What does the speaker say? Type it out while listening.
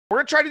We're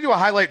going to try to do a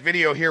highlight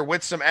video here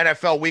with some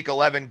NFL Week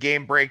 11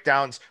 game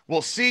breakdowns.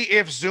 We'll see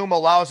if Zoom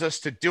allows us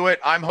to do it.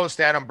 I'm host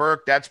Adam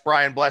Burke. That's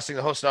Brian Blessing,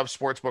 the host of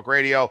Sportsbook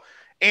Radio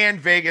and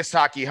Vegas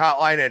Hockey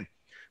Hotline. And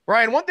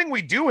Brian, one thing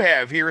we do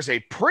have here is a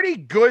pretty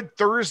good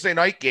Thursday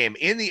night game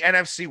in the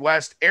NFC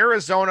West,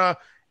 Arizona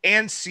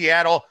and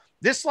Seattle.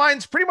 This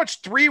line's pretty much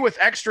 3 with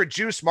extra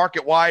juice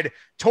market wide,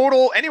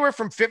 total anywhere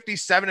from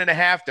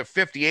 57.5 to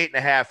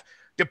 58.5,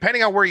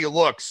 depending on where you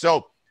look.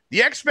 So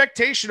the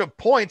expectation of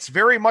points,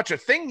 very much a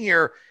thing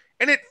here,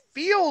 and it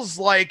feels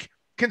like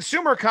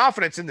consumer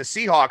confidence in the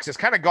Seahawks has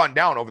kind of gone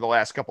down over the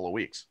last couple of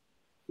weeks.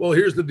 Well,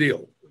 here's the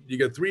deal. You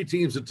got 3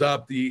 teams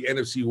atop the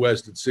NFC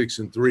West at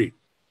 6-3.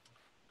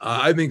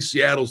 I think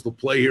Seattle's the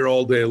play here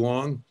all day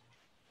long.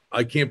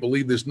 I can't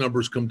believe this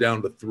number's come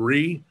down to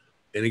 3.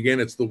 And again,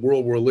 it's the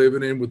world we're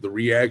living in with the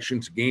reaction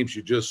to games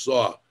you just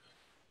saw.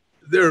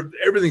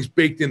 Everything's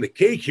baked in the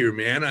cake here,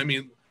 man. I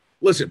mean,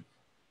 listen,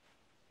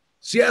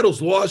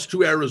 Seattle's lost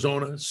to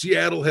Arizona.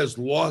 Seattle has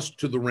lost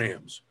to the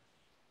Rams.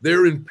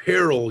 They're in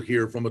peril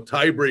here from a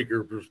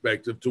tiebreaker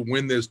perspective to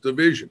win this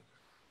division.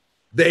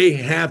 They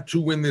have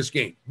to win this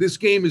game. This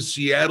game is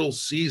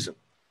Seattle's season.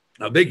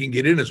 Now, they can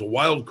get in as a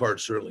wild card,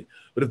 certainly.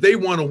 But if they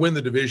want to win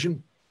the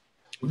division,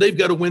 they've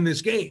got to win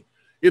this game.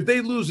 If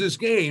they lose this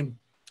game,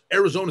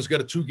 Arizona's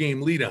got a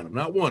 2-game lead on them.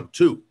 Not 1,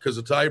 2, because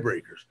of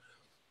tiebreakers.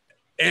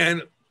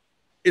 And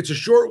it's a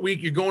short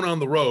week. You're going on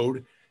the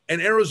road.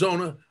 And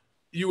Arizona,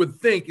 you would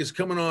think, is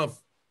coming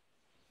off,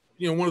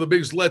 one of the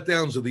biggest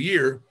letdowns of the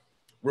year,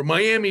 where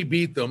Miami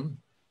beat them,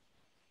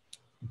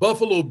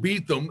 Buffalo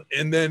beat them,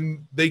 and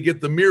then they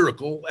get the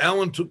miracle.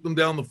 Allen took them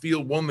down the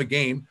field, won the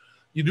game.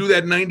 You do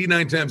that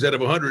 99 times out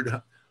of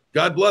 100.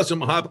 God bless him,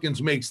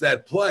 Hopkins makes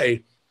that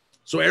play.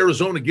 So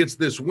Arizona gets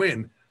this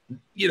win.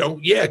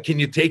 Can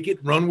you take it,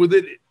 run with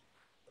it?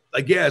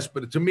 I guess,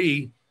 but to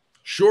me,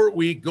 short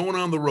week, going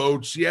on the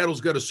road,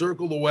 Seattle's got to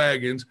circle the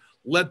wagons,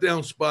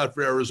 letdown spot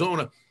for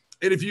Arizona.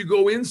 And if you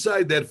go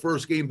inside that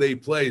first game they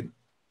played,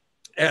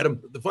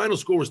 Adam, the final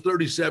score was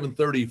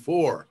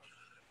 37-34.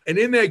 And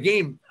in that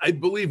game, I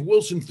believe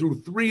Wilson threw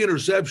 3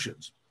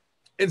 interceptions.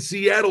 And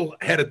Seattle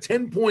had a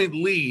 10-point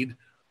lead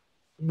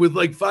with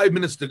like 5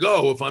 minutes to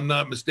go, if I'm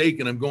not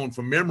mistaken. I'm going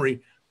from memory.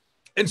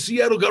 And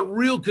Seattle got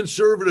real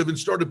conservative and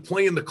started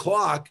playing the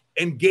clock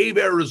and gave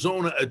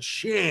Arizona a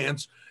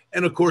chance.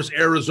 And, of course,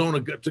 Arizona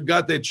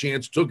got that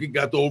chance, took it,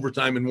 got to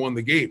overtime, and won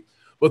the game.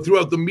 But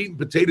throughout the meat and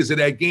potatoes of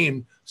that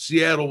game,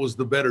 Seattle was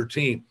the better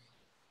team.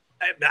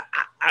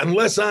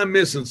 Unless I'm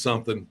missing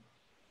something,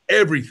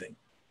 everything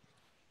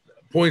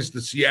points to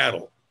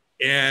Seattle.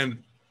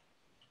 And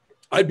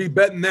I'd be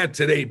betting that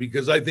today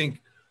because I think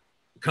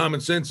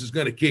common sense is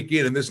going to kick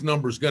in and this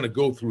number is going to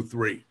go through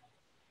 3.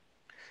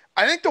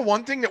 I think the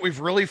one thing that we've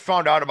really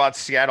found out about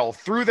Seattle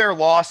through their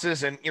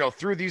losses and,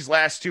 through these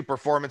last 2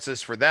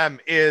 performances for them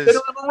is they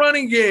don't have a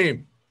running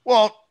game.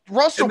 Well,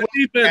 Russell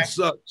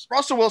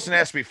Wilson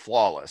has to be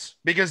flawless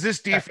because this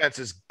defense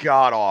is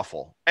god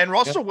awful. And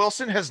Russell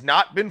Wilson has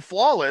not been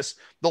flawless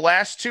the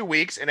last 2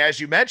 weeks. And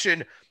as you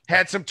mentioned,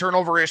 had some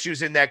turnover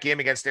issues in that game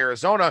against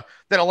Arizona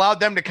that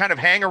allowed them to kind of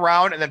hang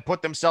around and then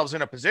put themselves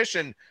in a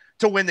position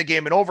to win the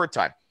game in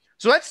overtime.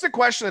 So that's the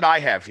question that I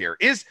have here.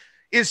 Is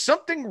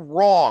something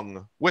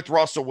wrong with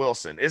Russell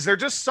Wilson? Is there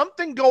just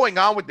something going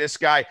on with this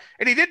guy?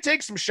 And he did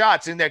take some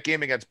shots in that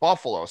game against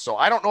Buffalo. So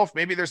I don't know if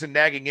maybe there's a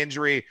nagging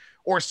injury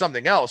or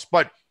something else.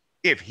 But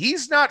if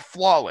he's not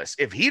flawless,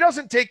 if he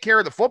doesn't take care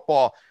of the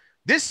football,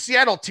 this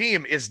Seattle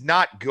team is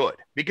not good.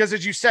 Because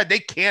as you said, they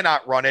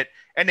cannot run it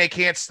and they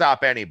can't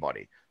stop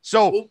anybody.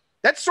 So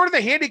that's sort of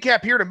the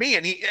handicap here to me.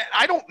 And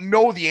I don't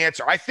know the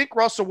answer. I think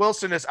Russell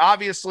Wilson is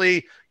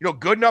obviously,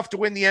 good enough to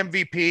win the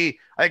MVP.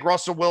 I think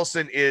Russell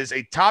Wilson is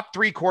a top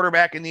 3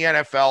 quarterback in the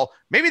NFL,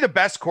 maybe the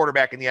best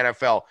quarterback in the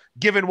NFL,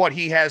 given what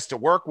he has to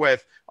work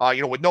with,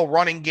 with no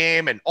running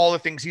game and all the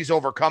things he's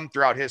overcome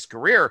throughout his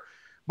career.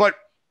 But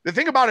the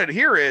thing about it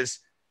here is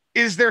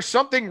there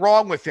something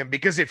wrong with him?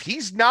 Because if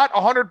he's not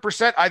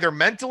 100% either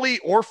mentally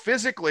or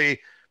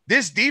physically,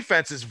 this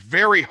defense is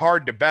very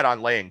hard to bet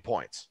on laying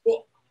points.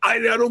 Well, I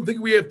don't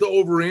think we have to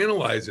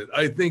overanalyze it.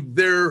 I think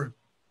they're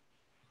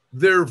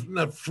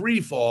not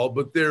free fall,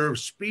 but their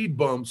speed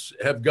bumps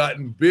have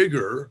gotten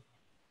bigger,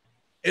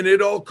 and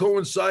it all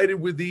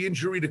coincided with the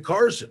injury to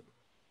Carson.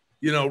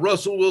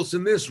 Russell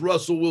Wilson this,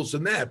 Russell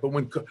Wilson that. But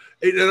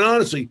and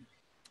honestly,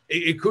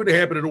 it couldn't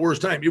happen at a worse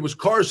time. It was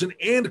Carson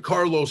and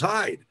Carlos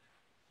Hyde.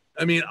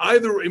 I mean,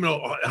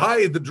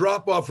 Hyde, the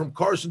drop-off from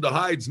Carson to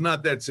Hyde's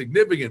not that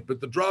significant, but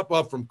the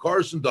drop-off from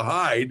Carson to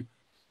Hyde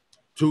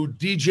to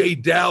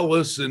DJ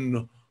Dallas and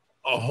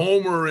a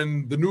homer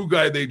and the new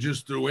guy they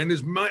just threw in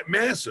is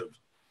massive.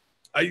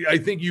 I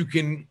think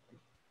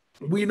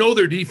we know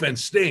their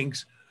defense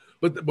stinks,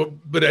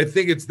 but I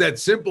think it's that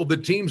simple. The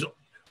teams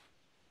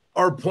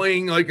are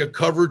playing like a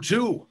cover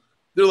 2.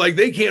 They're like,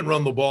 they can't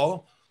run the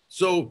ball.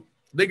 So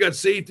they got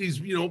safeties,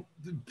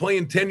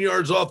 playing 10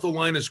 yards off the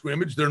line of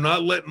scrimmage. They're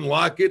not letting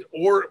Lockett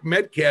or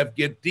Metcalf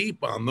get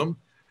deep on them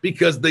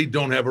because they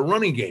don't have a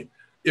running game.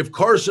 If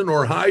Carson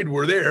or Hyde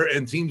were there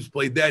and teams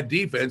played that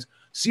defense,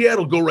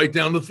 Seattle go right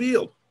down the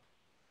field.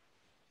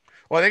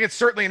 Well, I think it's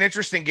certainly an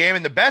interesting game,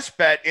 and the best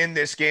bet in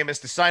this game is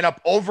to sign up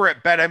over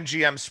at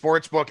BetMGM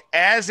Sportsbook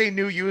as a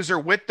new user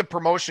with the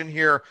promotion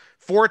here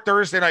for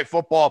Thursday Night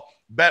Football.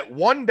 Bet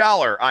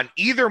 $1 on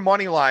either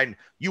money line.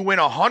 You win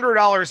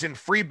 $100 in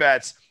free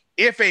bets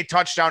if a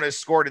touchdown is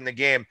scored in the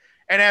game.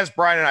 And as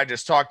Brian and I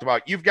just talked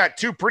about, you've got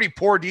two pretty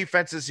poor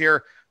defenses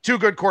here, two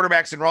good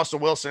quarterbacks in Russell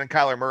Wilson and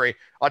Kyler Murray.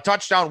 A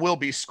touchdown will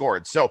be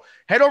scored. So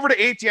head over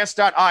to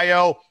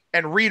ATS.io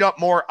and read up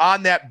more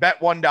on that bet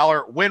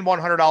 $1, win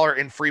 $100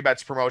 in free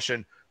bets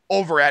promotion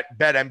over at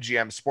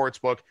BetMGM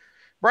Sportsbook.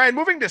 Brian,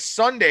 moving to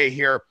Sunday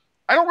here,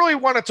 I don't really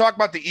want to talk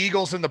about the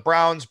Eagles and the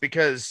Browns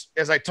because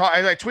as I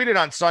tweeted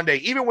on Sunday,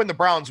 even when the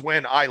Browns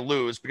win, I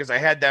lose because I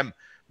had them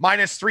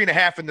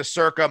 -3.5 in the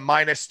circa,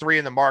 -3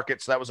 in the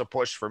market. So that was a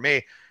push for me.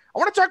 I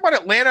want to talk about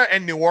Atlanta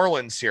and New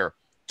Orleans here.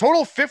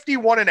 Total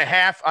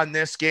 51.5 on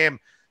this game.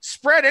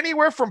 Spread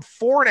anywhere from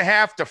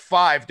 4.5 to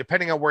 5,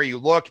 depending on where you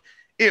look.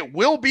 It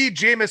will be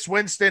Jameis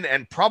Winston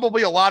and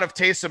probably a lot of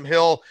Taysom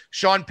Hill,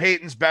 Sean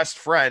Payton's best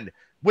friend,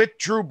 with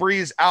Drew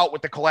Brees out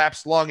with the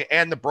collapsed lung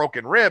and the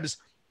broken ribs.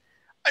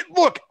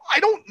 Look,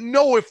 I don't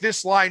know if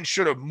this line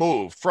should have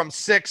moved from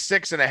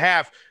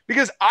 6.5,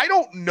 because I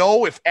don't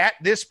know if at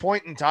this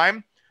point in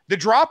time, the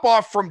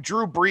drop-off from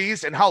Drew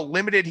Brees and how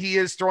limited he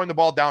is throwing the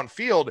ball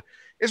downfield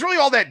is really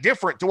all that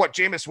different to what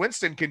Jameis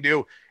Winston can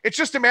do. It's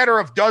just a matter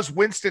of, does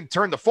Winston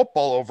turn the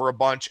football over a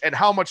bunch, and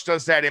how much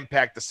does that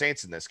impact the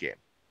Saints in this game?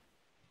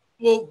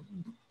 Well,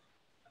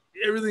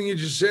 everything you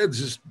just said is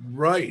just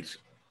right.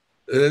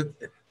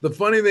 The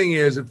funny thing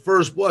is, at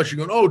first blush,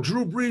 you're going, oh,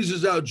 Drew Brees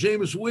is out,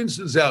 Jameis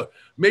Winston's out.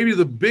 Maybe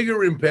the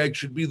bigger impact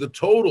should be the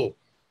total,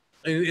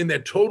 and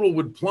that total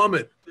would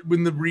plummet.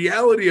 When the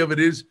reality of it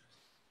is,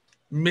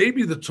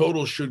 maybe the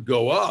total should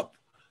go up.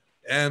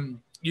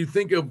 And you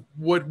think of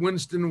what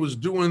Winston was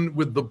doing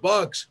with the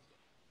Bucs.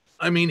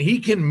 I mean, he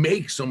can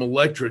make some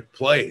electric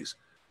plays.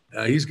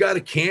 He's got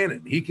a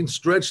cannon. He can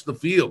stretch the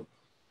field.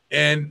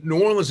 And New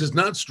Orleans has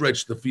not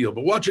stretched the field.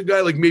 But watch a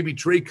guy like maybe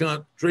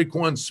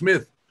Traquan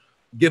Smith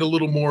get a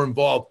little more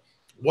involved.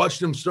 Watch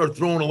them start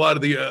throwing a lot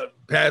of the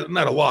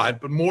not a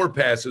lot, but more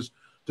passes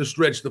to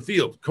stretch the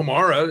field.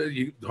 Kamara,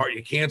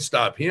 you can't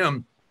stop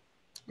him.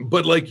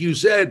 But like you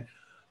said,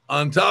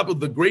 on top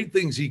of the great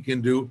things he can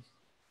do,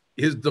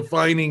 his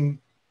defining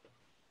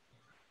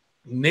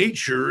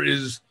nature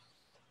is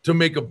to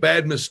make a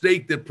bad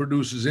mistake that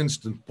produces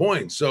instant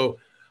points. So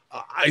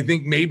I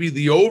think maybe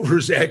the over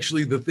is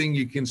actually the thing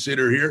you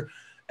consider here.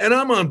 And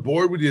I'm on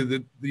board with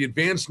you. The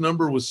advanced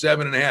number was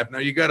 7.5. Now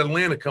you got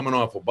Atlanta coming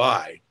off a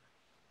bye.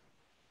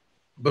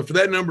 But for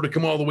that number to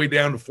come all the way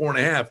down to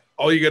 4.5,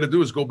 all you got to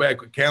do is go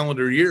back a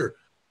calendar year.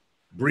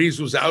 Brees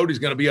was out. He's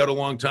going to be out a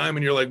long time.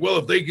 And you're like, well,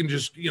 if they can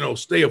just,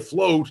 stay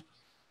afloat,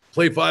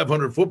 play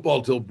 500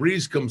 football till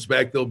Brees comes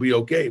back, they'll be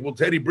okay. Well,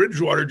 Teddy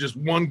Bridgewater just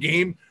won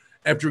game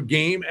after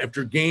game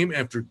after game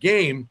after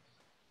game.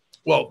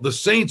 Well, the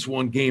Saints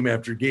won game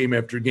after game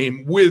after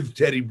game with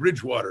Teddy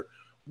Bridgewater.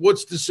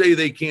 What's to say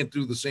they can't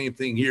do the same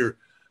thing here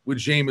with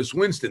Jameis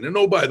Winston? And,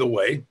 oh, by the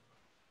way,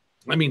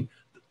 I mean,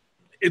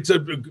 it's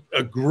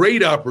a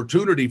great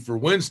opportunity for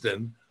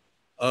Winston.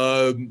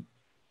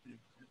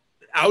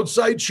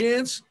 Outside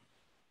chance,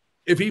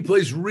 if he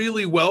plays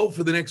really well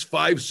for the next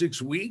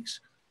 5-6 weeks,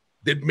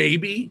 that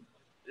maybe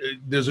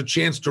there's a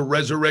chance to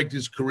resurrect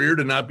his career,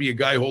 to not be a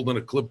guy holding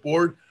a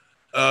clipboard.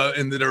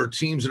 And there are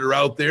teams that are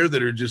out there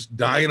that are just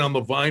dying on the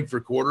vine for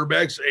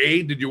quarterbacks.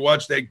 Hey, did you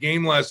watch that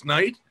game last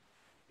night?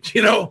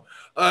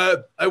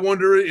 I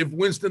wonder if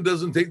Winston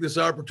doesn't take this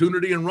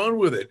opportunity and run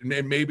with it.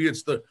 And maybe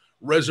it's the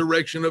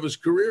resurrection of his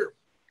career.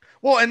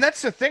 Well, and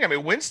that's the thing. I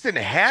mean, Winston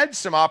had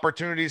some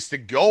opportunities to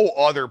go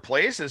other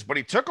places, but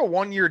he took a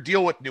one-year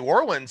deal with New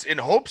Orleans in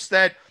hopes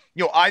that,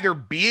 either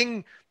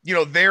being,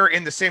 there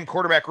in the same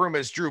quarterback room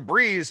as Drew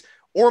Brees,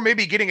 or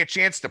maybe getting a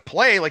chance to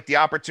play, like the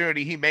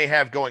opportunity he may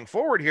have going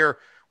forward here,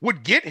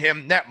 would get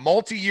him that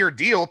multi-year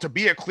deal to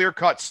be a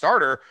clear-cut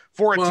starter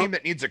for a team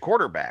that needs a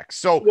quarterback.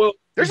 So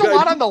there's a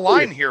lot on the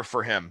line here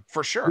for him,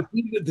 for sure.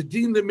 The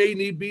team that may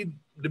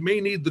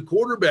need the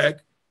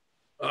quarterback,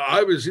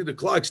 obviously the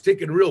clock's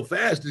ticking real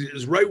fast,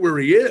 is right where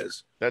he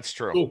is. That's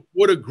true. So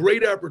what a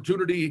great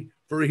opportunity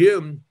for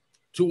him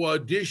to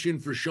audition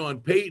for Sean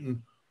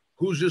Payton,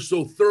 who's just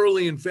so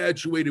thoroughly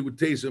infatuated with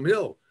Taysom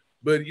Hill.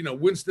 But,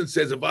 Winston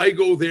says, if I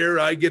go there,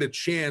 I get a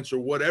chance or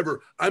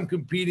whatever. I'm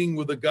competing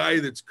with a guy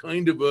that's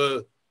kind of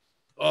a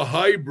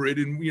hybrid,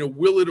 and,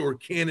 will it or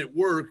can it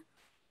work?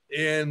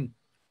 And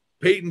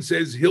Payton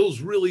says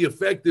Hill's really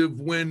effective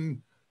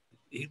when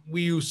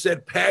we use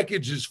set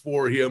packages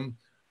for him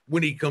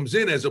when he comes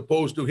in, as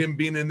opposed to him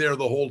being in there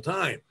the whole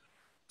time.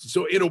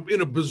 So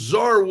in a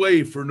bizarre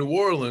way for New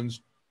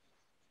Orleans,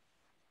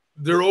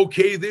 they're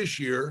okay this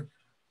year,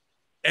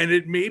 and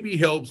it maybe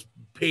helps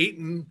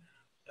Payton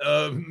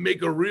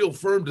make a real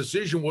firm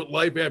decision what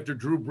life after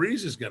Drew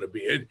Brees is going to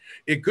be.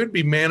 It could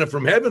be manna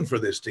from heaven for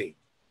this team.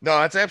 No,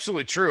 that's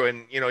absolutely true.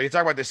 And, you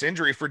talk about this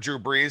injury for Drew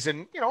Brees,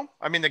 and,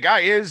 I mean, the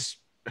guy is,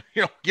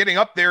 getting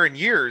up there in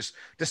years,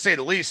 to say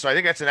the least. So I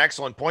think that's an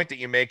excellent point that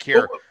you make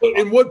here.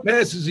 And what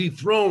passes he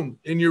thrown?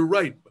 And you're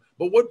right.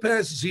 But what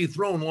passes he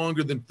thrown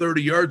longer than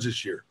 30 yards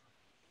this year?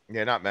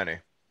 Yeah, not many.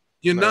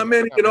 Not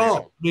many at all.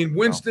 I mean,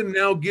 Winston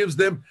now gives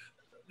them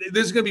 –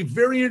 this is going to be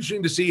very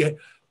interesting to see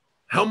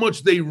how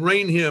much they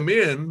rein him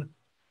in,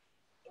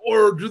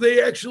 or do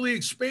they actually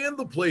expand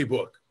the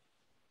playbook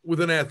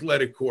with an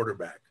athletic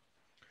quarterback?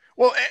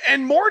 Well,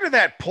 and more to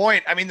that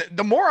point, I mean,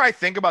 the more I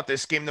think about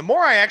this game, the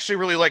more I actually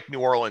really like New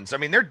Orleans. I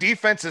mean, their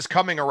defense is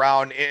coming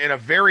around in a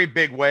very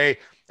big way.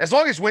 As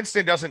long as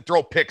Winston doesn't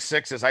throw pick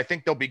sixes, I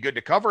think they'll be good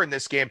to cover in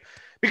this game.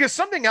 Because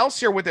something else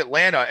here with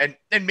Atlanta,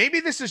 and maybe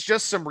this is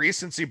just some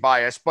recency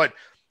bias, but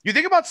you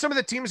think about some of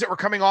the teams that were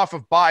coming off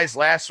of byes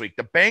last week.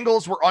 The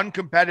Bengals were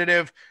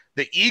uncompetitive.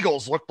 The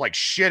Eagles looked like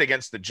shit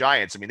against the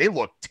Giants. I mean, they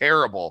looked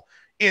terrible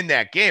in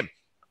that game.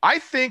 I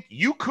think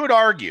you could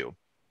argue,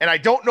 and I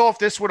don't know if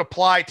this would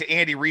apply to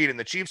Andy Reid and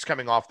the Chiefs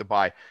coming off the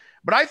bye,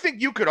 but I think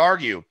you could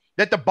argue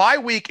that the bye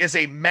week is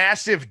a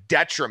massive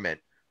detriment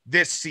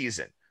this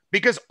season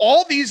because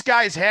all these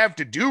guys have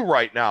to do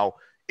right now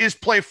is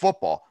play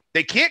football.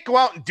 They can't go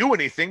out and do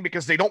anything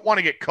because they don't want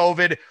to get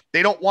COVID.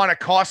 They don't want to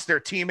cost their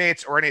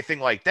teammates or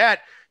anything like that.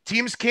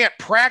 Teams can't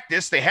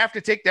practice. They have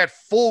to take that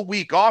full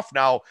week off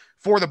now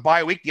for the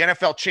bye week. The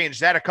NFL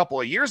changed that a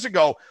couple of years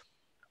ago.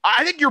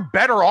 I think you're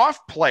better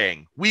off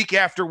playing week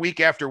after week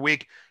after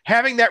week,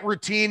 having that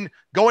routine,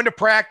 going to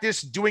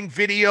practice, doing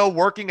video,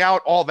 working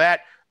out, all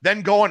that,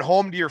 then going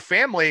home to your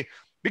family.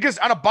 Because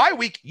on a bye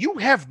week, you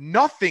have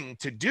nothing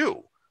to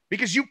do.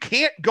 Because you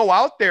can't go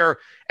out there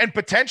and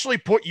potentially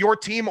put your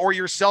team or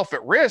yourself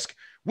at risk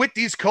with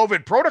these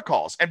COVID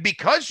protocols. And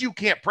because you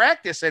can't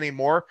practice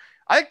anymore,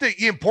 I think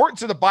the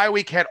importance of the bye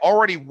week had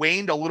already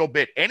waned a little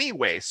bit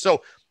anyway.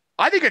 So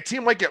I think a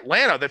team like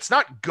Atlanta that's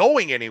not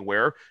going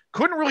anywhere,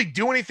 couldn't really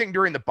do anything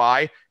during the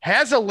bye,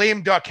 has a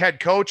lame duck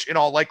head coach in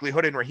all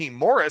likelihood in Raheem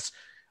Morris.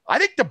 I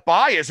think the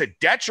bye is a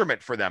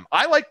detriment for them.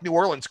 I like New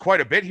Orleans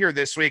quite a bit here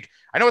this week.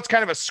 I know it's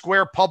kind of a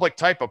square public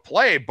type of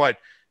play, but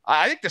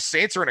I think the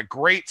Saints are in a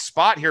great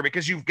spot here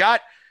because you've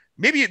got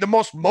maybe the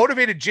most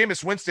motivated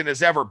Jameis Winston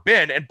has ever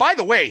been. And by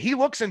the way, he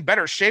looks in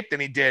better shape than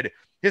he did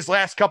his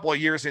last couple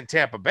of years in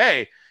Tampa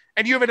Bay.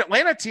 And you have an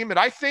Atlanta team that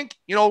I think,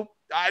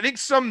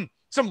 some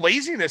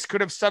laziness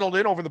could have settled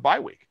in over the bye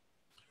week.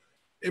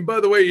 And by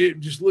the way,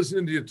 just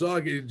listening to you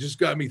talk, it just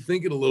got me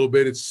thinking a little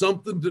bit. It's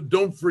something to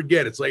don't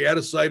forget. It's like out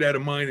of sight, out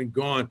of mind, and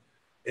gone.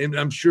 And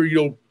I'm sure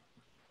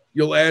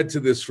you'll add to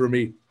this for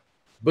me.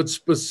 But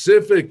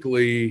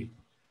specifically,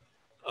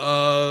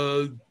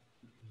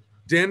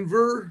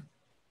 Denver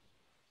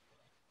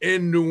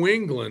and New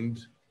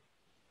England.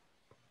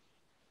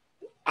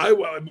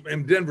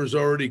 And Denver's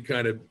already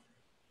kind of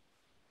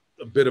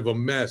a bit of a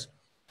mess.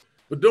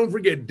 But don't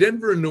forget,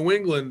 Denver and New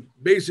England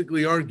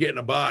basically aren't getting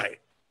a bye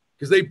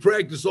because they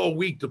practiced all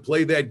week to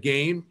play that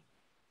game,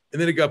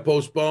 and then it got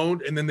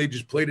postponed, and then they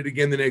just played it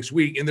again the next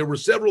week. And there were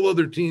several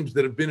other teams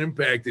that have been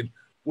impacted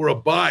where a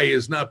bye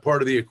is not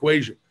part of the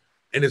equation.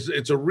 And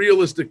it's a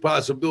realistic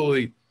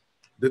possibility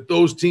that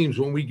those teams,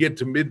 when we get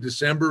to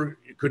mid-December,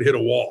 could hit a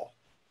wall.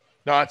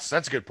 No, that's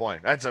a good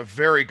point. That's a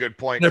very good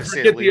point. And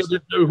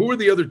who are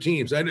the other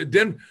teams?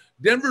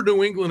 Denver,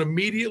 New England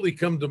immediately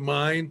come to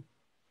mind.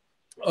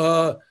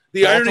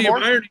 The Baltimore?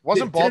 irony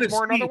Wasn't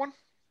Baltimore another one?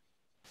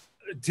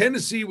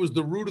 Tennessee was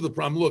the root of the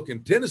problem. Look,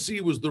 and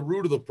Tennessee was the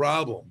root of the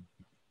problem.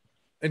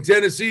 And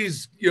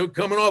Tennessee's,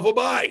 coming off a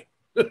bye.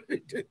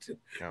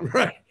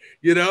 Right.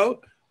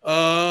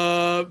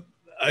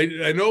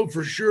 I know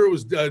for sure it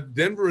was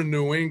Denver and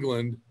New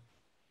England.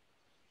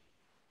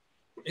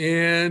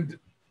 And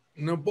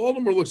now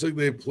Baltimore looks like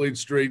they played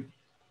straight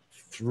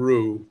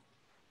through.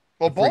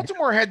 Well,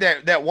 Baltimore had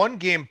that one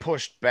game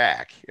pushed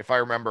back, if I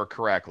remember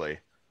correctly,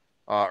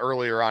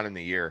 earlier on in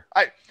the year.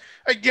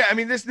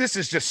 This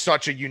is just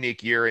such a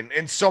unique year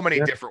in so many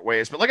different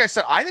ways. But like I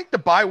said, I think the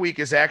bye week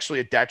is actually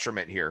a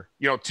detriment here,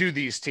 to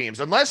these teams,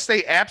 unless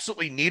they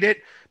absolutely need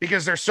it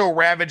because they're so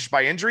ravaged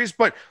by injuries.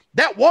 But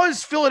that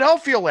was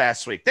Philadelphia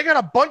last week. They got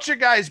a bunch of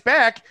guys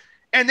back,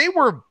 and they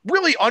were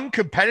really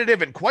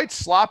uncompetitive and quite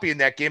sloppy in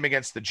that game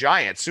against the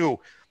Giants, who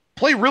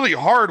play really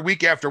hard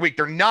week after week.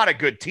 They're not a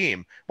good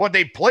team, but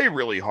they play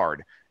really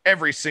hard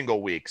every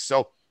single week.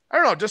 So I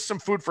don't know, just some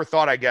food for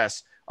thought, I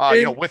guess.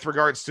 With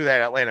regards to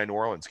that Atlanta New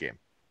Orleans game.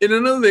 And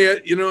another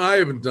thing, I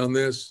haven't done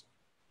this,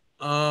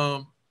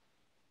 but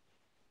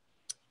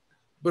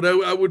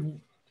I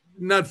would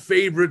not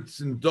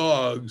favorites and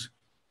dogs,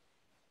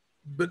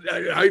 but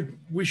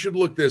we should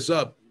look this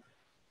up.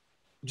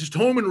 Just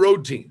home and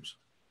road teams.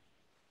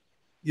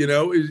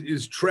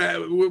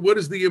 What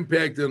is the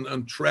impact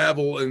on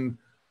travel and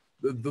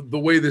the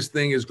way this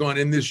thing has gone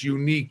in this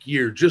unique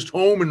year? Just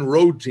home and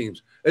road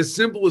teams, as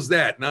simple as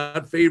that.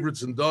 Not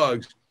favorites and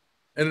dogs,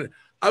 and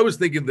I was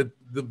thinking that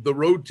the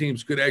road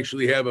teams could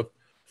actually have a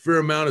fair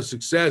amount of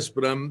success,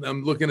 but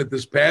I'm looking at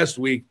this past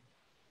week,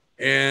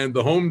 and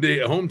the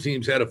home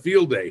teams had a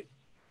field day.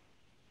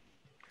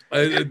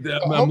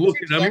 I'm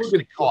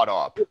looking caught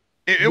up.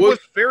 It was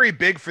very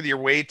big for the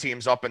away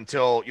teams up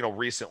until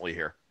recently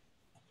here.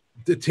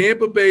 The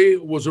Tampa Bay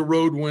was a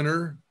road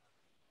winner.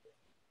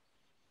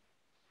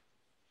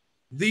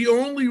 The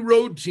only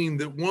road team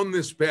that won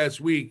this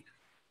past week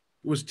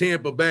was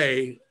Tampa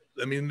Bay.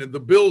 I mean, the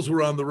Bills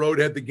were on the road,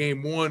 had the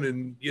game won,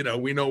 and,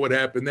 we know what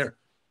happened there.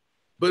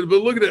 But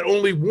look at that.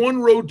 Only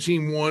one road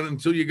team won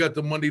until you got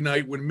to Monday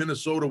night when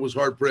Minnesota was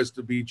hard-pressed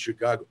to beat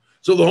Chicago.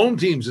 So the home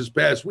teams this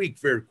past week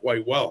fared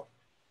quite well.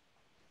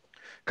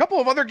 A couple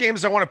of other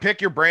games I want to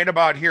pick your brain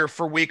about here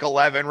for Week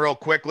 11 real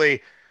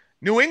quickly.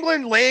 New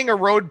England laying a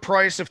road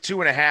price of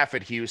 2.5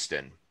 at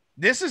Houston.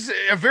 This is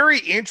a very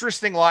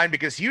interesting line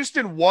because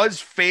Houston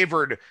was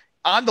favored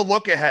on the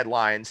look-ahead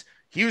lines.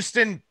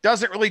 Houston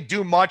doesn't really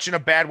do much in a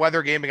bad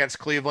weather game against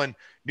Cleveland.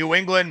 New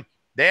England,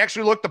 they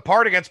actually looked the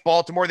part against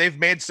Baltimore. They've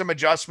made some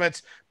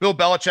adjustments. Bill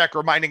Belichick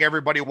reminding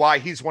everybody why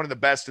he's one of the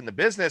best in the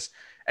business.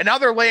 And now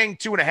they're laying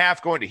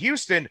 2.5 going to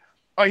Houston,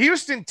 a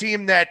Houston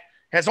team that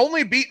has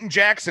only beaten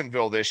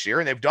Jacksonville this year,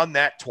 and they've done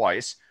that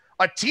twice.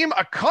 A team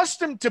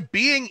accustomed to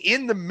being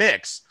in the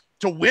mix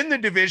to win the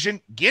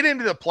division, get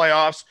into the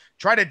playoffs,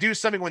 try to do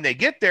something when they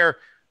get there.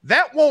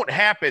 That won't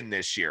happen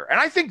this year. And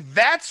I think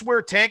that's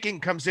where tanking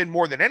comes in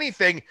more than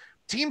anything.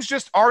 Teams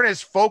just aren't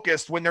as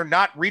focused when they're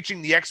not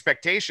reaching the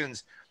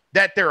expectations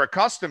that they're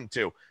accustomed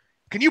to.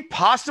 Can you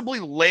possibly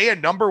lay a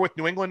number with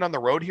New England on the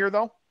road here,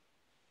 though?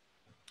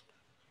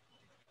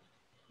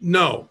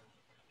 No.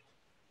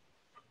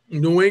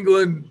 New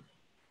England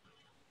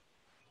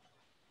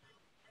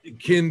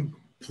can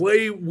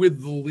play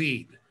with the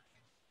lead.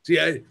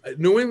 See,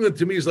 New England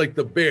to me is like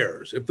the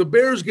Bears. If the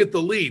Bears get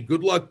the lead,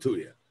 good luck to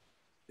you.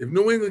 If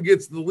New England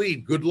gets the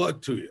lead, good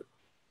luck to you.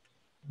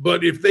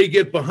 But if they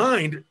get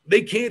behind,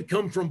 they can't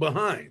come from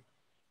behind.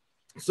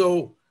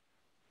 So,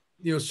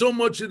 so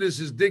much of this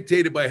is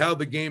dictated by how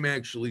the game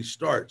actually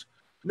starts.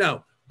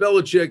 Now,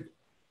 Belichick,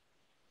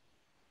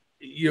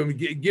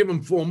 give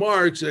him full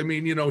marks. I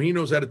mean, he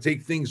knows how to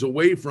take things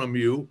away from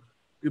you.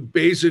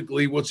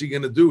 Basically, what's he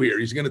going to do here?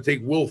 He's going to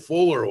take Will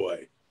Fuller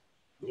away.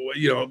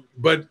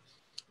 But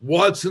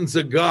Watson's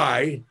a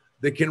guy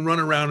that can run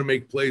around and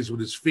make plays with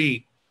his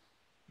feet.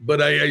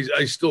 But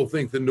I still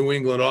think the New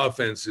England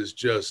offense is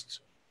just,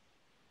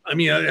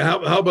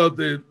 how about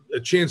a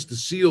chance to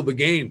seal the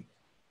game?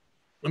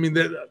 I mean,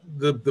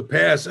 the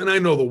pass, and I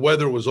know the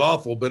weather was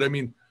awful, but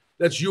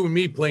that's you and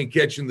me playing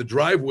catch in the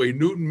driveway.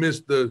 Newton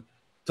missed the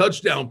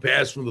touchdown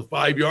pass from the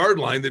 5-yard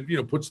line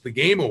that, puts the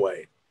game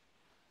away.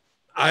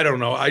 I don't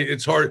know.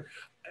 It's hard.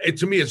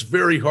 To me, it's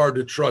very hard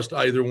to trust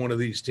either one of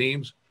these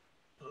teams.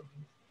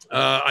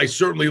 I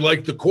certainly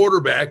like the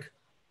quarterback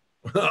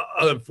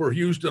for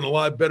Houston a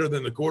lot better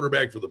than the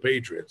quarterback for the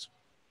Patriots.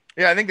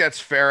 Yeah, I think that's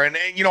fair. And,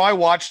 I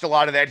watched a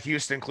lot of that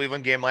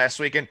Houston-Cleveland game last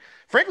week. And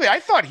frankly, I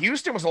thought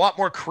Houston was a lot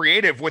more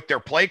creative with their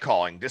play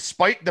calling.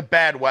 Despite the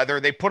bad weather,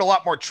 they put a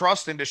lot more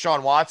trust in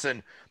Deshaun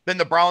Watson than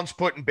the Browns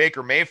put in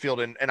Baker Mayfield.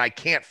 And I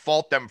can't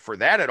fault them for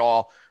that at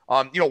all.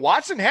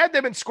 Watson had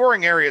them in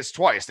scoring areas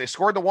twice. They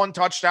scored the one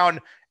touchdown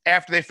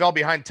after they fell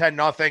behind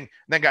 10-0, and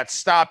then got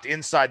stopped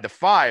inside the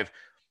 5.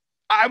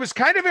 I was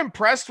kind of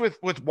impressed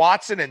with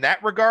Watson in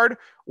that regard.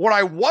 What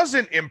I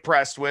wasn't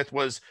impressed with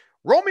was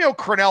Romeo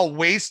Crennel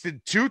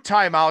wasted 2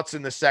 timeouts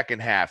in the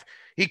second half.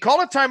 He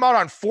called a timeout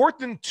on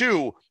 4th and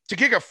 2 to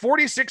kick a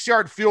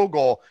 46-yard field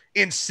goal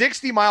in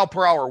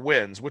 60-mile-per-hour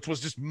winds, which was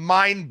just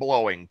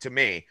mind-blowing to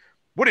me.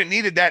 Would have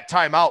needed that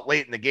timeout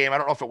late in the game. I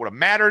don't know if it would have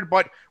mattered,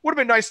 but would have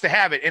been nice to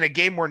have it in a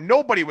game where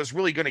nobody was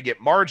really going to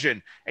get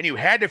margin, and you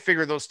had to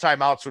figure those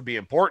timeouts would be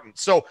important.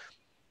 So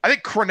I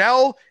think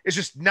Crennel is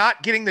just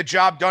not getting the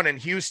job done in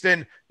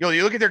Houston.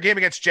 You look at their game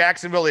against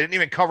Jacksonville, they didn't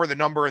even cover the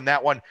number in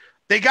that one.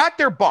 They got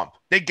their bump.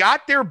 They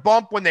got their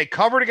bump when they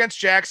covered against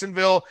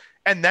Jacksonville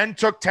and then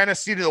took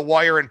Tennessee to the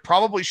wire and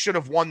probably should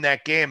have won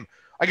that game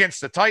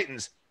against the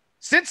Titans.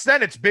 Since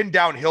then, it's been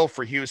downhill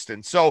for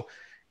Houston. So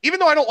even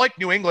though I don't like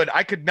New England,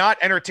 I could not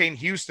entertain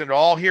Houston at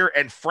all here.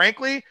 And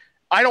frankly,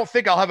 I don't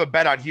think I'll have a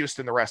bet on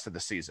Houston the rest of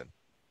the season.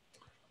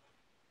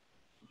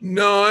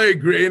 No, I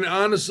agree. And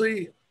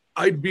honestly,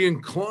 I'd be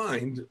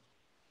inclined.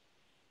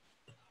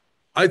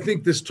 I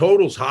think this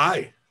total's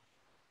high.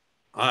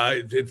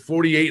 At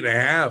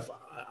 48.5,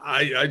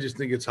 I just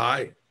think it's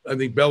high. I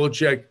think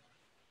Belichick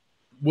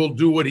will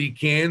do what he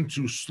can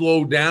to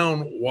slow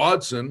down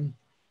Watson.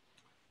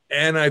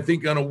 And I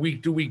think on a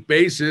week-to-week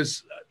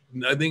basis,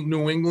 I think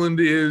New England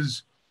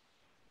is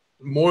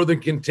more than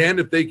content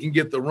if they can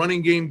get the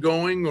running game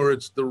going, or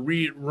it's the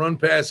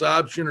run-pass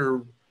option,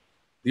 or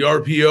the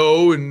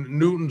RPO and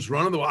Newton's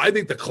running. I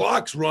think the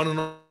clock's running.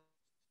 All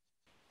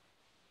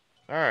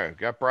right,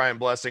 got Brian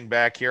Blessing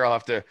back here. I'll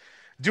have to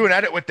do an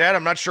edit with that.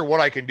 I'm not sure what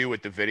I can do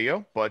with the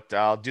video, but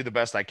I'll do the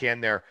best I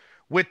can there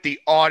with the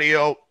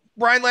audio.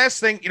 Brian,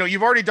 last thing,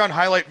 you've already done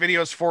highlight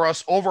videos for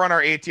us over on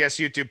our ATS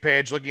YouTube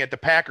page, looking at the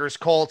Packers,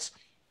 Colts,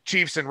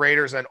 Chiefs, and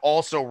Raiders, and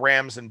also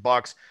Rams and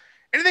Bucks.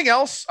 Anything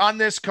else on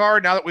this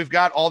card now that we've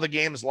got all the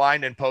games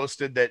lined and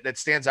posted that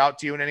stands out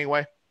to you in any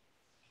way?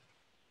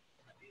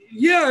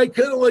 Yeah, I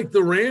kind of like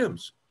the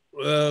Rams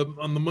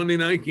on the Monday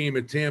night game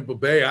at Tampa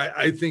Bay.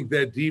 I think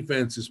that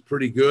defense is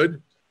pretty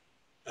good.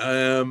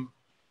 And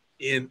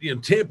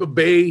Tampa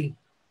Bay,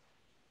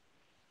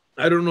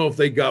 I don't know if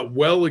they got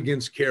well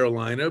against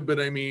Carolina, but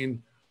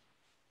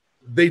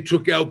they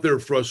took out their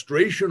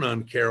frustration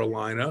on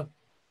Carolina.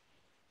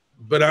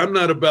 But I'm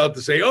not about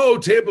to say, oh,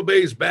 Tampa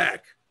Bay's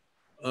back.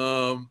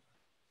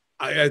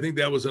 I think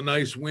that was a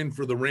nice win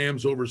for the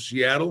Rams over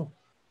Seattle.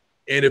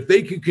 And if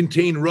they could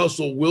contain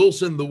Russell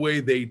Wilson the way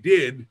they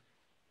did,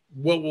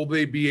 what will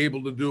they be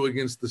able to do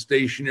against the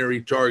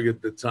stationary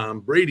target that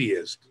Tom Brady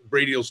is?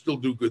 Brady will still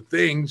do good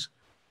things,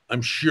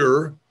 I'm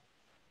sure.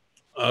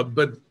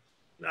 But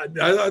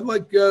I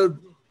like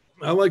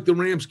the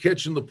Rams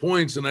catching the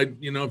points. And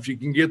if you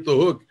can get the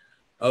hook,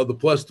 the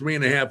plus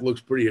 3.5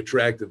 looks pretty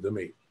attractive to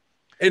me.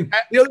 And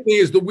the other thing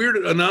is, the weird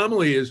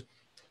anomaly is,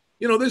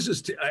 this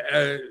is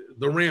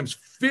the Rams'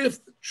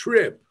 fifth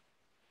trip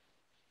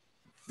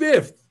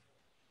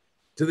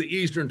to the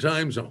Eastern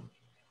time zone.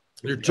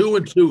 They're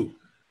 2-2.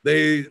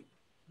 They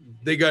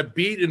got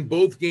beat in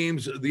both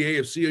games, the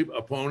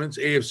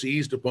AFC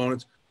East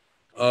opponents.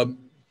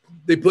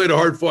 They played a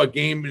hard-fought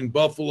game in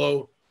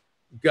Buffalo,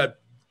 got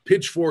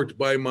pitchforked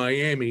by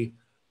Miami,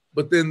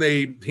 but then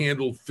they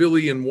handled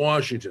Philly and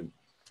Washington.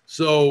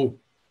 So,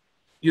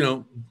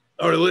 all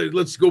right,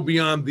 let's go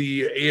beyond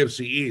the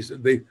AFC East.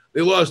 They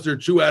lost their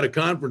 2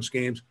 out-of-conference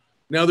games.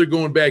 Now they're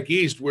going back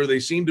east where they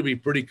seem to be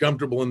pretty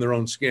comfortable in their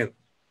own skin.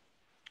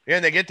 Yeah,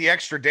 and they get the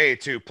extra day,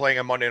 too, playing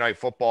on Monday Night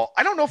Football.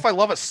 I don't know if I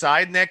love a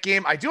side in that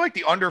game. I do like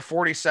the under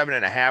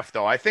 47.5,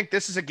 though. I think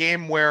this is a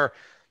game where,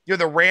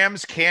 the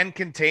Rams can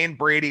contain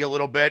Brady a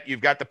little bit.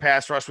 You've got the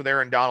pass rush with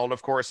Aaron Donald,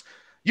 of course.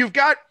 You've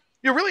got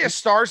really a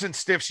stars and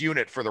stiffs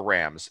unit for the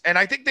Rams. And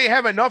I think they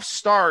have enough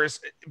stars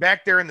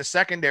back there in the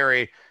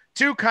secondary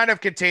to kind of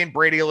contain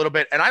Brady a little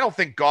bit. And I don't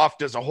think Goff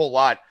does a whole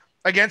lot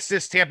against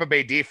this Tampa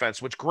Bay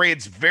defense, which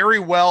grades very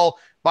well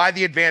by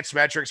the advanced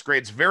metrics,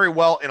 grades very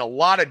well in a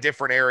lot of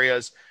different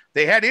areas.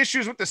 They had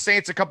issues with the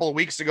Saints a couple of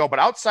weeks ago, but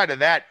outside of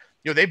that,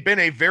 they've been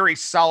a very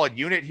solid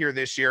unit here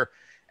this year.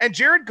 And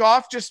Jared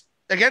Goff, just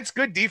against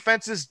good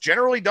defenses,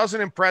 generally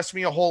doesn't impress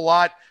me a whole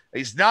lot.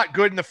 He's not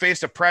good in the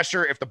face of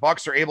pressure if the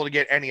Bucs are able to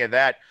get any of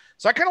that.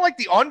 So I kind of like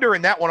the under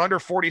in that one, under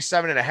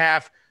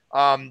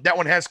 47.5. That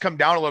one has come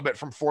down a little bit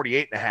from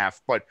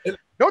 48.5, but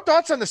no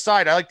thoughts on the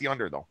side. I like the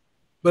under though.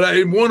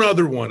 But one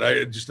other one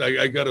I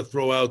got to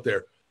throw out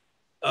there.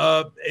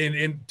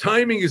 And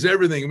timing is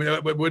everything. I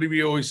mean, what do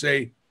we always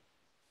say?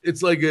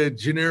 It's like a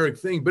generic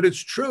thing, but it's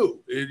true.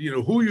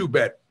 Who you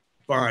bet,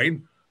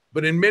 fine.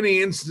 But in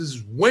many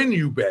instances, when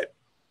you bet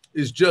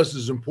is just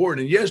as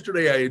important. And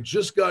yesterday I had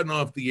just gotten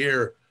off the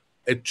air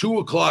at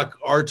 2:00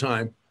 our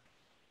time.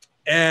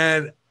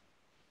 And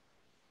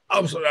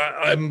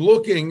I'm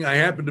looking, I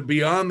happened to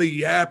be on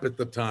the app at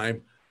the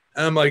time.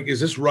 And I'm like, is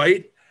this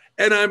right?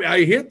 And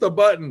I hit the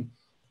button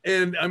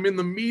and I'm in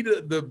the meat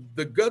of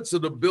the guts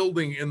of the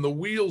building and the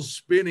wheels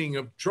spinning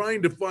of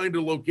trying to find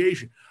a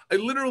location. I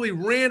literally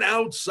ran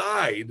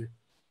outside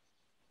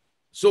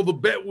so the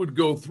bet would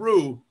go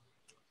through.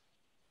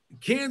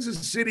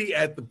 Kansas City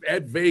at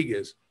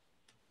Vegas.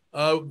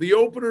 The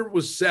opener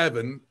was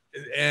 7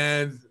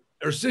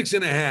 or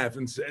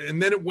 6.5,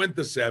 and then it went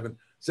to 7.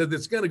 Said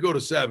it's going to go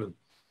to 7,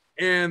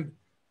 and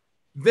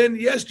then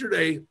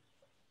yesterday,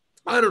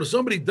 I don't know,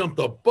 somebody dumped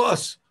a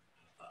bus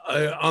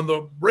on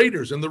the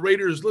Raiders, and the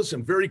Raiders,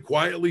 listen, very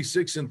quietly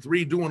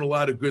 6-3, doing a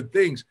lot of good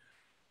things.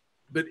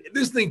 But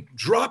this thing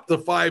dropped to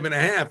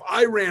 5.5.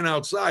 I ran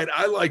outside.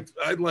 I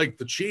liked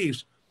the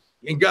Chiefs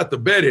and got the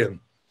bet in.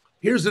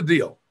 Here's the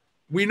deal.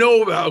 We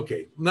know about,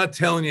 okay, I'm not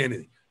telling you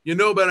anything. You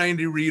know about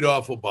Andy Reid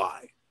off a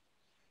bye.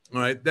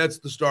 All right, that's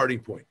the starting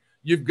point.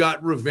 You've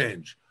got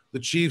revenge. The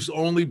Chiefs'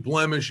 only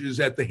blemish is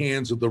at the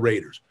hands of the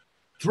Raiders.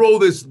 Throw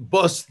this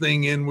bus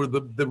thing in where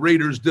the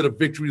Raiders did a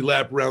victory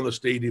lap around the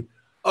stadium.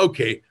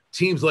 Okay,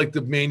 teams like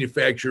to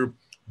manufacture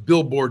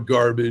billboard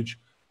garbage.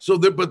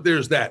 But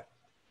there's that.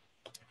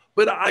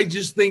 But I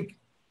just think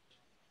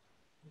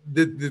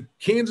that the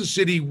Kansas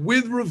City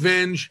with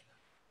revenge,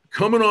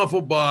 coming off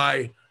a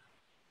bye,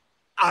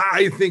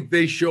 I think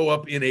they show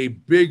up in a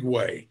big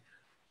way,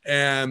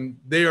 and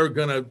they are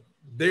gonna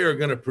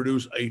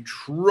produce a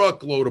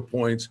truckload of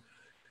points,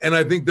 and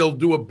I think they'll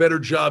do a better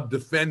job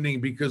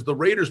defending because the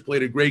Raiders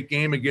played a great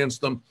game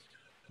against them,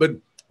 but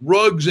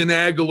Ruggs and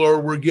Aguilar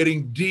were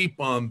getting deep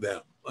on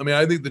them. I mean,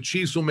 I think the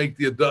Chiefs will make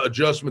the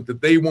adjustment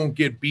that they won't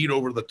get beat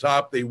over the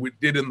top they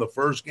did in the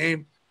first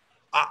game.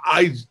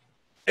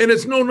 And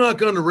it's no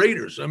knock on the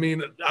Raiders. I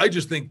mean, I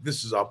just think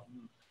this is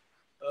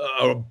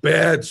a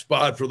bad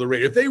spot for the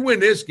Raiders. If they win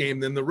this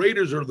game, then the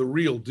Raiders are the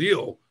real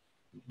deal.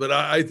 But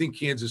I think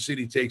Kansas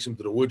City takes them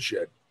to the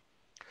woodshed.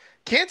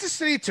 Kansas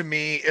City, to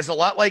me, is a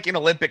lot like an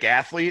Olympic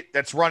athlete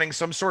that's running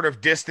some sort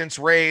of distance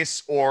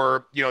race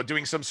or,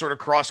 doing some sort of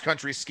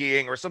cross-country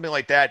skiing or something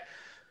like that.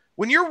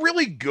 When you're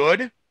really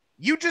good,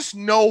 you just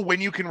know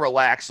when you can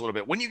relax a little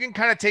bit, when you can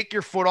kind of take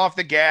your foot off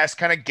the gas,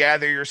 kind of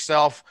gather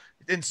yourself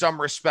in some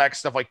respects,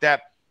 stuff like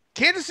that.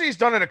 Kansas City's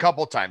done it a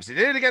couple of times. They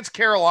did it against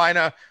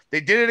Carolina.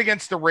 They did it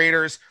against the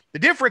Raiders. The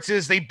difference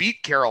is they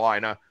beat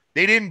Carolina.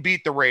 They didn't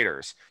beat the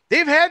Raiders.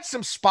 They've had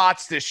some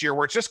spots this year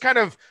where it's just kind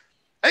of,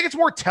 I think it's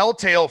more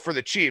telltale for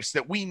the Chiefs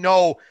that we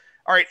know,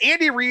 all right,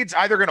 Andy Reid's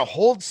either going to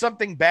hold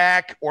something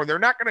back or they're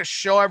not going to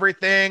show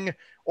everything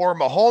or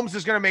Mahomes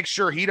is going to make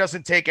sure he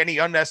doesn't take any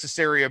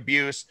unnecessary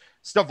abuse,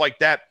 stuff like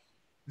that.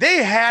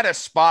 They had a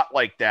spot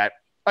like that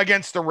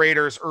against the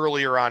Raiders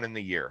earlier on in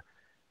the year.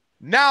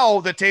 Now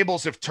the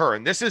tables have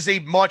turned. This is a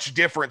much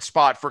different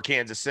spot for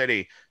Kansas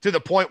City, to the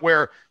point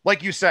where,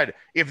 like you said,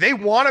 if they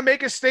want to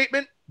make a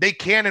statement, they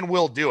can and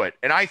will do it.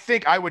 And I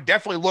think I would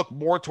definitely look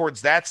more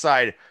towards that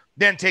side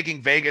than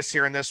taking Vegas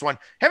here in this one.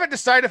 Haven't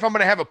decided if I'm going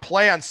to have a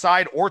play on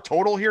side or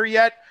total here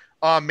yet.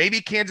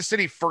 Maybe Kansas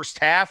City first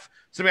half,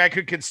 something I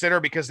could consider,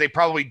 because they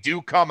probably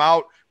do come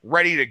out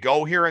ready to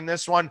go here in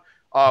this one.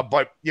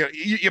 But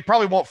you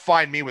probably won't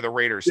find me with a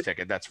Raiders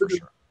ticket. That's for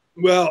sure.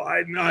 Well,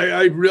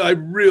 I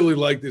really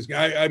like this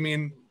guy. I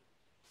mean,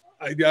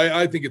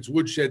 I think it's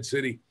Woodshed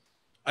City.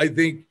 I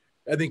think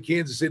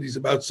Kansas City's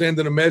about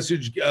sending a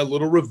message, a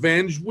little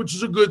revenge, which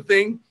is a good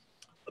thing.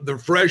 They're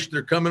fresh.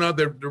 They're coming out.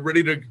 They're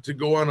ready to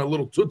go on a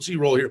little Tootsie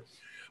Roll here.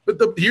 But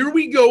here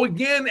we go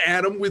again,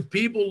 Adam, with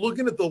people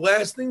looking at the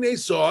last thing they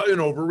saw and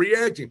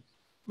overreacting.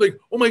 Like,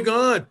 oh, my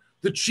God,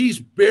 the Chiefs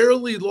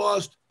barely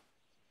lost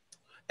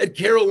at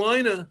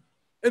Carolina,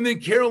 and then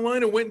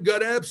Carolina went and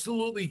got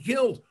absolutely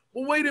killed.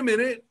 Well, wait a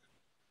minute.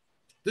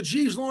 The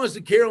Chiefs lost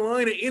to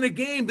Carolina in a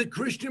game that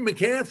Christian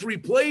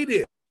McCaffrey played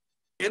in,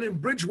 and then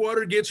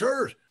Bridgewater gets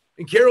hurt,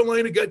 and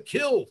Carolina got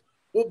killed.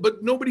 Well,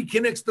 but nobody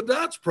connects the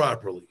dots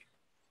properly.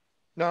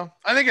 No,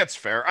 I think that's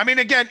fair. I mean,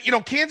 again,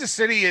 Kansas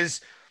City is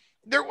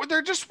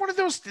they're just one of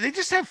those. They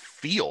just have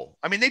feel.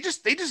 I mean, they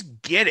just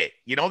get it.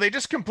 They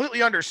just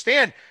completely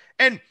understand.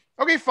 And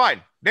okay,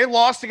 fine. They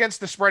lost against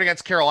the spread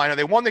against Carolina.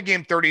 They won the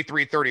game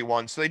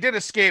 33-31, so they did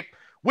escape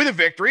with a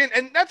victory,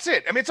 and that's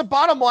it. I mean, it's a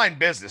bottom line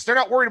business. They're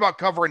not worried about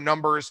covering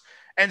numbers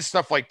and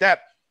stuff like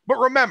that. But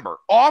remember,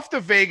 off the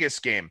Vegas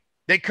game,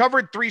 they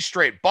covered 3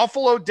 straight: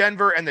 Buffalo,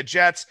 Denver, and the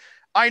Jets.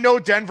 I know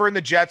Denver and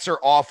the Jets are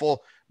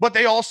awful, but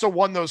they also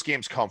won those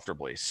games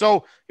comfortably.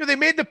 So they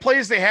made the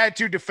plays they had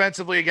to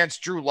defensively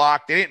against Drew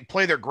Lock. They didn't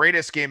play their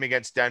greatest game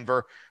against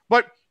Denver,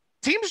 but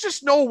teams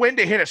just know when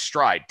to hit a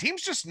stride.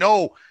 Teams just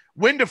know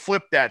when to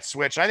flip that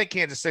switch. I think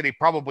Kansas City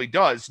probably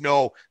does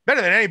know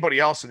better than anybody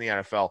else in the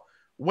NFL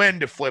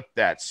when to flip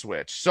that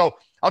switch. So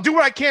I'll do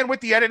what I can with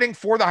the editing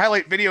for the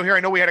highlight video here.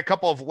 I know we had a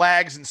couple of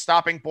lags and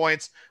stopping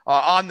points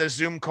on the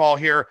Zoom call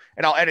here,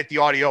 and I'll edit the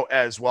audio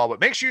as well.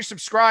 But make sure you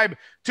subscribe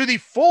to the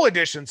full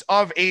editions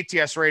of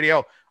ATS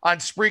Radio on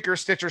Spreaker,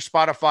 Stitcher,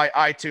 Spotify,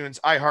 iTunes,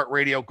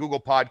 iHeartRadio,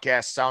 Google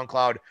Podcasts,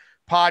 SoundCloud,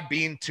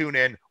 Podbean,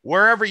 TuneIn,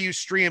 wherever you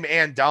stream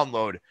and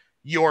download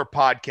your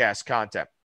podcast content.